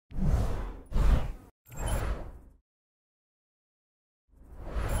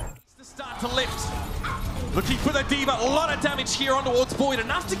Start to lift. Looking for the Diva. A lot of damage here on towards Void.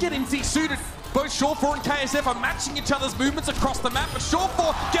 Enough to get him desuited. Both Short4 and KSF are matching each other's movements across the map, but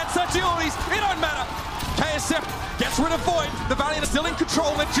Short4 gets agilities. It don't matter. KSF gets rid of Void. The Valiant are still in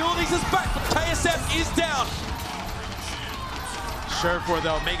control. Agilities is back, but KSF is down. Short4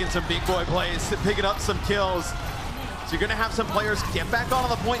 though, making some big boy plays, picking up some kills. So you're going to have some players get back on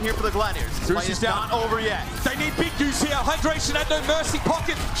the point here for the Gladiators. This fight is not over yet. They need big goose here. Hydration at no mercy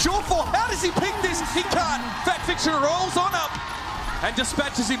pocket. Short4, how does he pick this? He can't. Fact Fiction rolls on up and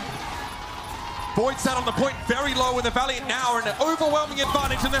dispatches him. Void sat on the point very low, with the Valiant now are an overwhelming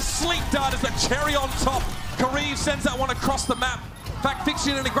advantage, and the sleep dart is the cherry on top. Kareev sends that one across the map. Fact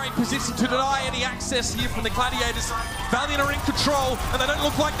Fiction in a great position to deny any access here from the Gladiators. Valiant are in control, and they don't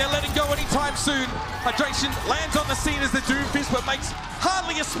look like they're letting go anytime soon. Hydration lands on the scene as the Doomfist, but makes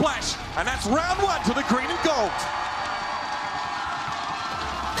hardly a splash. And that's round one to the green and gold.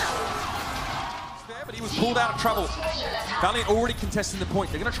 There, but he was pulled out of trouble. Valiant already contesting the point.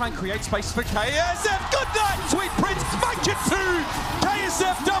 They're going to try and create space for KSF. Good night, Sweet Prince. Make it two.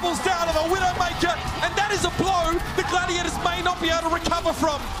 KSF doubles down on the Widowmaker, and that is a blow the Gladiators may not be able to recover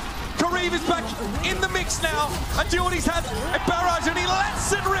from. Kareev is back in the mix now. Agilities has a barrage, and he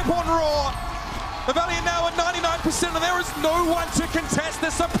lets it rip on Raw. The Valiant now at 99%, and there is no one to contest the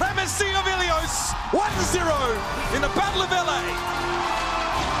supremacy of Ilios. 1-0 in the Battle of LA.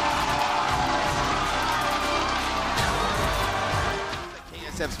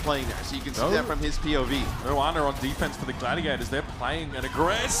 KSF's playing there, so you can see that from his POV. No honor on defense for the Gladiators. They're playing an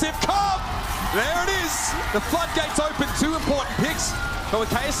aggressive comp. There it is. The floodgates open. Two important picks. But with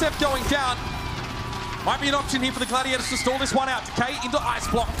KSF going down, might be an option here for the Gladiators to stall this one out. Decay into ice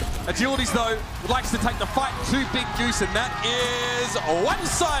block. Agilities, though, likes to take the fight to Big Goose, and that is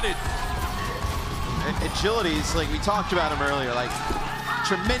one-sided. Agilities, like we talked about him earlier, like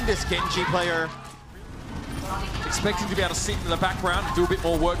tremendous Genji player. Expecting to be able to sit in the background and do a bit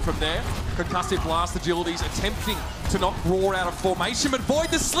more work from there. Concussive blast, Agilities attempting to knock Raw out of formation, but Void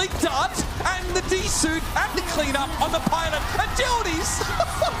the sleep dart and the D-suit and the cleanup on the pilot. Agilities!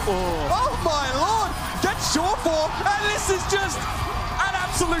 Oh my lord! Get Short4, and this is just an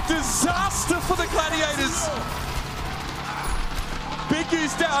absolute disaster for the Gladiators. Big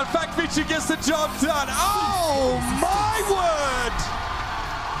Goose down, Fact Fiction gets the job done. Oh my word!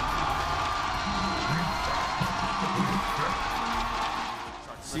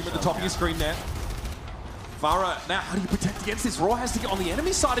 See him at the top of your screen there. Vara, now how do you protect against this? Raw has to get on the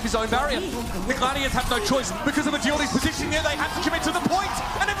enemy side of his own barrier. The Gladiators have no choice because of Agility's position there. They have to commit to the point,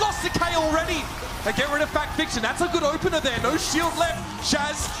 and they've lost the K already. They get rid of Fact Fiction. That's a good opener there. No shield left.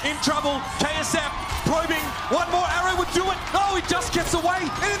 Shaz in trouble. KSF probing. One more arrow would do it. Oh, he just gets away.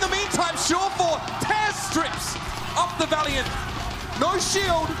 And in the meantime, Short4 tear strips up the Valiant. No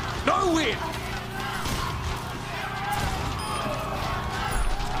shield, no win.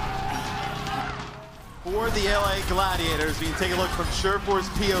 For the LA Gladiators, we can take a look from Short4's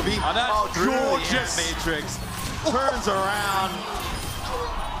POV. Oh, that's gorgeous. Matrix turns around.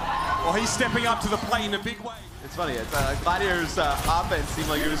 Well, he's stepping up to the plate in a big way. It's funny, Gladiators' offense seemed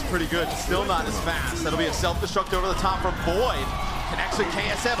like it was pretty good. Still not as fast. That'll be a self-destruct over the top from Void. Connects with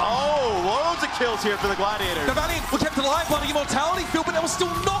KSF. Oh, loads of kills here for the Gladiators. The Valiant were kept alive by the immortality field, but they were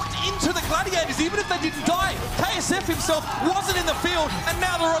still knocked into the Gladiators, even if they didn't die. KSF himself wasn't in the field, and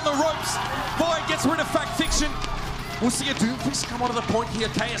now they're on the ropes. Void gets rid of Fact Fiction. We'll see a Doomfist come onto the point here.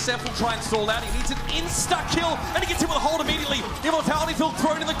 KSF will try and stall out. He needs an insta-kill, and he gets him with a hold immediately. Immortality field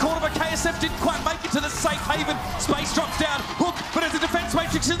thrown in the corner, but KSF didn't quite make it to the safe haven. Space drops down. Hook, but as the defense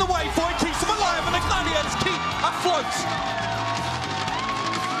matrix in the way, Void keeps him alive, and the Gladiators keep afloat.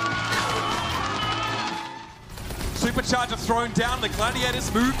 Supercharger thrown down. The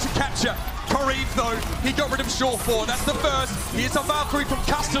Gladiators move to capture. Kareev, though, he got rid of Short4. That's the first. Here's a Valkyrie from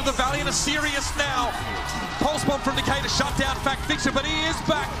Custer. The Valiant are serious now. Pulse bomb from Decay to shut down Fact Fiction, but he is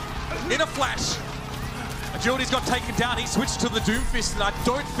back in a flash. Agility's got taken down. He switched to the Doomfist, and I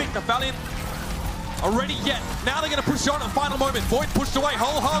don't think the Valiant are ready yet. Now they're going to push on at the final moment. Void pushed away.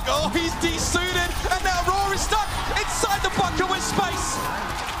 Whole hog. Oh, he's desuited, and now Raw is stuck inside the bunker with space.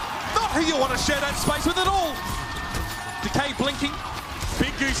 Not who you want to share that space with at all. Decay blinking.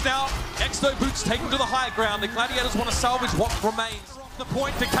 Big Goose now. Exo boots taken to the high ground. The Gladiators want to salvage what remains. The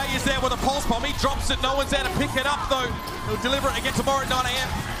point, Decay is there with a pulse bomb. He drops it. No one's there to pick it up, though. He'll deliver it again tomorrow at 9 AM.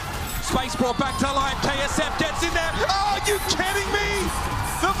 Space brought back to life. KSF gets in there. Oh, are you kidding me?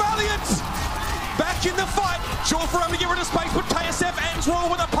 The Valiant back in the fight. Short4 able to get rid of space, but KSF ends Raw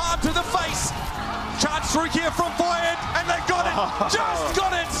with a palm to the face. Charge through here from Void, and they got it. Just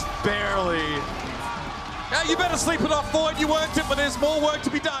got it. Barely. Yeah, you better sleep it off, Void. You worked it, but there's more work to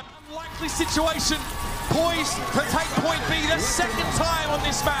be done. Unlikely situation. Poised to take point B the second time on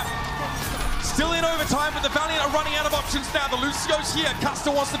this map. Still in overtime, but the Valiant are running out of options now. The Lucio's here. Custer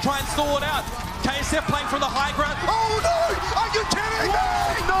wants to try and stall it out. KSF playing from the high ground. Oh no! Are you kidding me?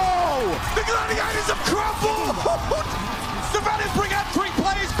 No! The Gladiators have crumbled! The Valiant bring out 3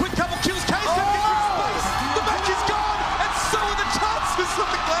 players. Quick couple kills. KSF gets space. The match is gone, and so are the chances of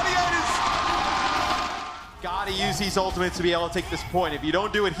the Gladiators. Gotta use these ultimates to be able to take this point. If you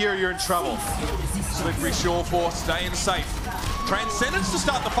don't do it here, you're in trouble. Slippery Shore for staying safe. Transcendence to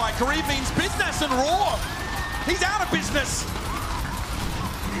start the fight. Kareem means business, and Raw, he's out of business.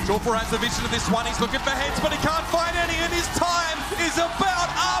 Shawfor has the vision of this one. He's looking for heads, but he can't find any, and his time is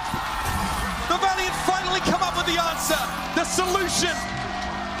about up. The Valiant finally come up with the answer, the solution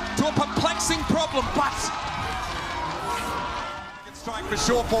to a perplexing problem, but strike for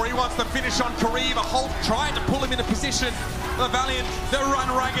Shawfor. He wants to finish on Kareem. A Holt trying to pull him into position. The Valiant, they're run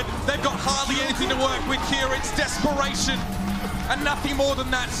ragged. They've got hardly anything to work with here. It's desperation and nothing more than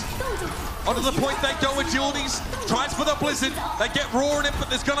that. Onto the point they go. Agilities tries for the Blizzard. They get Raw in it,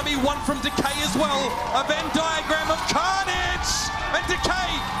 but there's going to be one from Decay as well. A Venn diagram of carnage. And Decay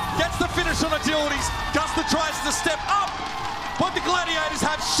gets the finish on Agilities. Guster tries to step up, but the Gladiators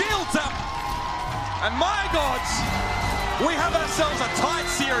have shields up. And my gods, we have ourselves a tight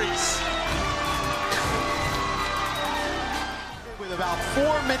series. With about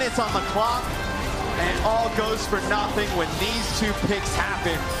 4 minutes on the clock, and all goes for nothing when these 2 picks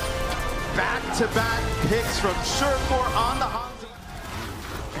happen. Back-to-back picks from Shawfor on the Hanzo.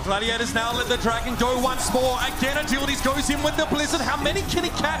 Gladiators now let the Dragon go once more. Again, Agilities goes in with the Blizzard. How many can he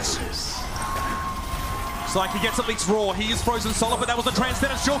catch? It's like he gets at least Raw. He is frozen solid, but that was the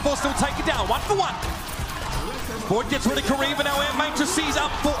Transcendence. Shawfor still taken down, 1 for 1. Void gets rid of Kareem, and now Air Matrix sees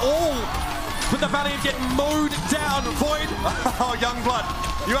up for all. But the Valiant get mowed down. Void, oh, Youngblood,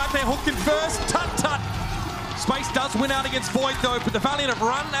 you out there hooking first, tut-tut. Space does win out against Void though, but the Valiant have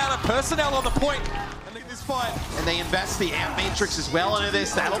run out of personnel on the point. And look at this fight. And they invest the Amp Matrix as well into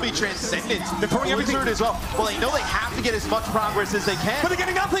this. That'll be Transcendence. They're throwing everything as well. Well, they know they have to get as much progress as they can. But they're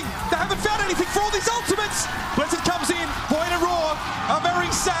getting nothing. They haven't found anything for all these ultimates. Blizzard comes in, Void and Raw, a very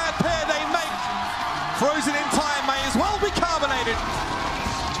sad pair they make. Frozen in time may as well be carbonated.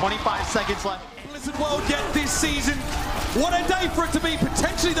 25 seconds left. Blizzard World yet this season. What a day for it to be,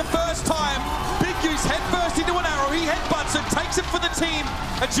 potentially the first time. Big Goose head first into an arrow. He headbutts it, takes it for the team.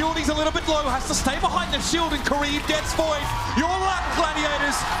 Agility's a little bit low, has to stay behind the shield, and Kareem gets Void. Your luck,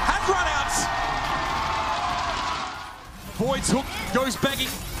 Gladiators, have run out. Void's hook goes begging.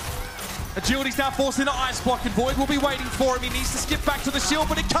 Agility's now forced into ice block, and Void will be waiting for him. He needs to skip back to the shield,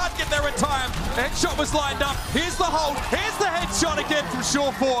 but he can't get there in time. The headshot was lined up. Here's the hold. Here's the headshot again from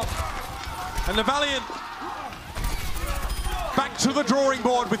Shawfor. And the Valiant back to the drawing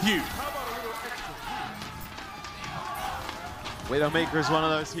board with you. Widowmaker is one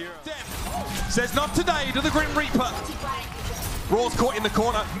of those heroes. Says not today to the Grim Reaper. Raw's caught in the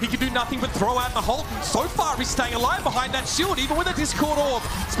corner. He can do nothing but throw out the Holt. So far, he's staying alive behind that shield, even with a Discord orb.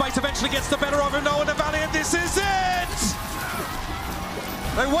 Space eventually gets the better of him. No, and the Valiant, this is it!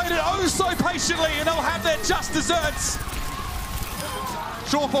 They waited oh so patiently, and they'll have their just desserts.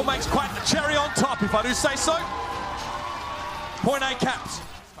 Shawfor makes quite the cherry on top, if I do say so. Point A capped.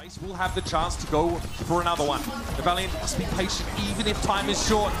 Space will have the chance to go for another one. The Valiant must be patient, even if time is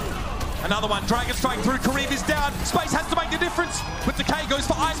short. Another one, Dragon Strike through, Kareem is down. Space has to make the difference, but Decay goes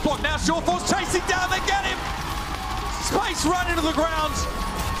for Ice Block. Now Shawfor's chasing down, they get him! Space run into the ground.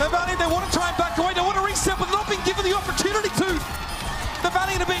 The Valiant, they want to try and back away, they want to reset, but they're not being given the opportunity to. The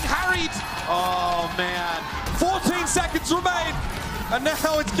Valiant are being harried. Oh, man. 14 seconds remain, and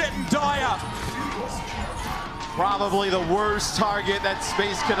now it's getting dire. Probably the worst target that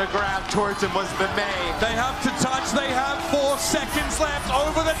Space could have grabbed towards him was the May. They have to touch, they have 4 seconds left.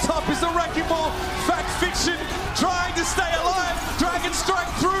 Over the top is the Wrecking Ball. Fact Fiction trying to stay alive. Dragon Strike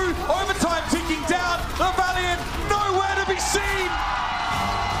through, overtime ticking down. The Valiant nowhere to be seen.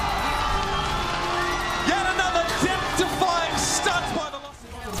 Yet another death-defying stunt by the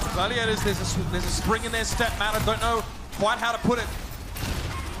Gladiators. There's a spring in their step, Matt. I don't know quite how to put it.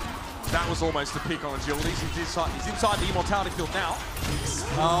 That was almost a pick on Agilities. He's inside the Immortality field now.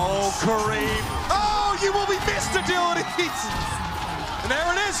 Oh, Kareem. Oh, you will be missed, Agilities. And there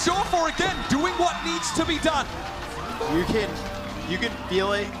it is, Shawfor again, doing what needs to be done. You can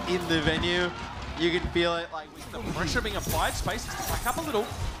feel it in the venue. You can feel it like the pressure being applied. Space has to back up a little.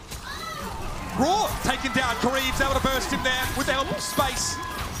 Raw taken down. Kareem's able to burst in there with the help of Space.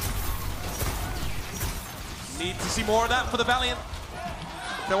 Need to see more of that for the Valiant.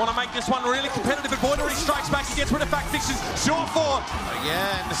 They want to make this one really competitive, and Void already strikes back. He gets rid of Fact-Fiction's short four.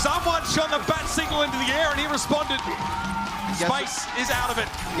 Again. Someone shot the bat signal into the air, and he responded. Space is out of it.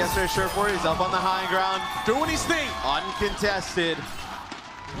 Yesterday, Sure4, he's up on the high ground. Doing his thing. Uncontested.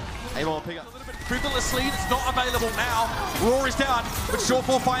 Able to pick up. A little bit frivolously, it's not available now. Roar is down, but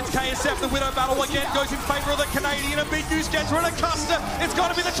Sure4 finds KSF. The Widow battle again goes in favor of the Canadian, and Big Goose gets rid of Custer. It's got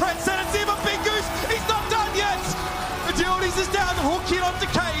to be the Transcendency, but Big Goose, he's not done yet. Agilities is down, the hook hit on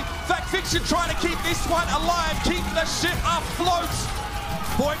Decay. Fact-Fiction trying to keep this one alive, keep the ship afloat.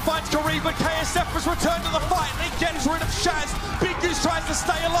 Void finds Kareem, but KSF has returned to the fight, and he gets rid of Shaz. Big Goose tries to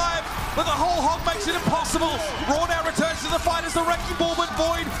stay alive, but the whole hog makes it impossible. Raw now returns to the fight as the Wrecking Ball, but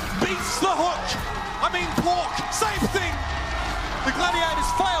Void beats the hook. I mean, Pork, same thing. The Gladiators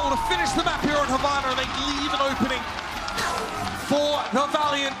fail to finish the map here on Havana, and they leave an opening for the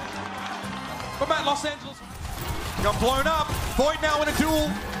Valiant. But Matt, Los Angeles got blown up. Void now in a duel.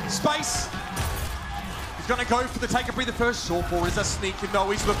 Space. He's going to go for the take a breather first. Sure4 is a sneaker. No,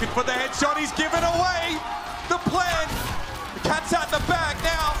 he's looking for the headshot. He's given away the plan. The cat's out in the bag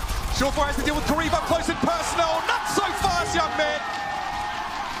now. Sure4 has to deal with Kareem up close and personal. Not so fast, young man.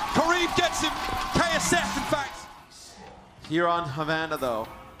 Kareem gets him. KSF, in fact. Here on Havana, though,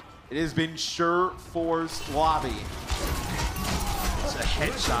 it has been Sure4's lobby. It's a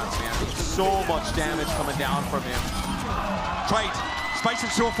headshots, man. So much damage coming down from him. Trade. Space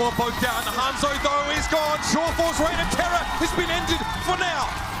and Sure4 both down. The Hanzo, though, is gone. Sure4's reign of terror has been ended for now.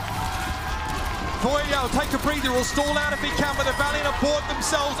 Void will take a breather. Will stall out if he can, but the Valiant have bought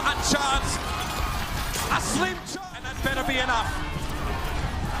themselves a chance. A slim chance, and that better be enough.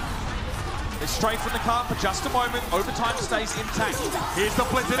 It's straight from the cart for just a moment. Overtime stays intact. Here's the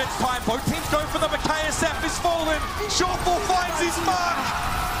blitz, and it's time. Both teams go for them, but KSF is fallen. Sure4 finds his mark.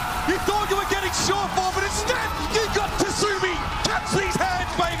 You thought you were getting Sure4, but instead you got Kasumi.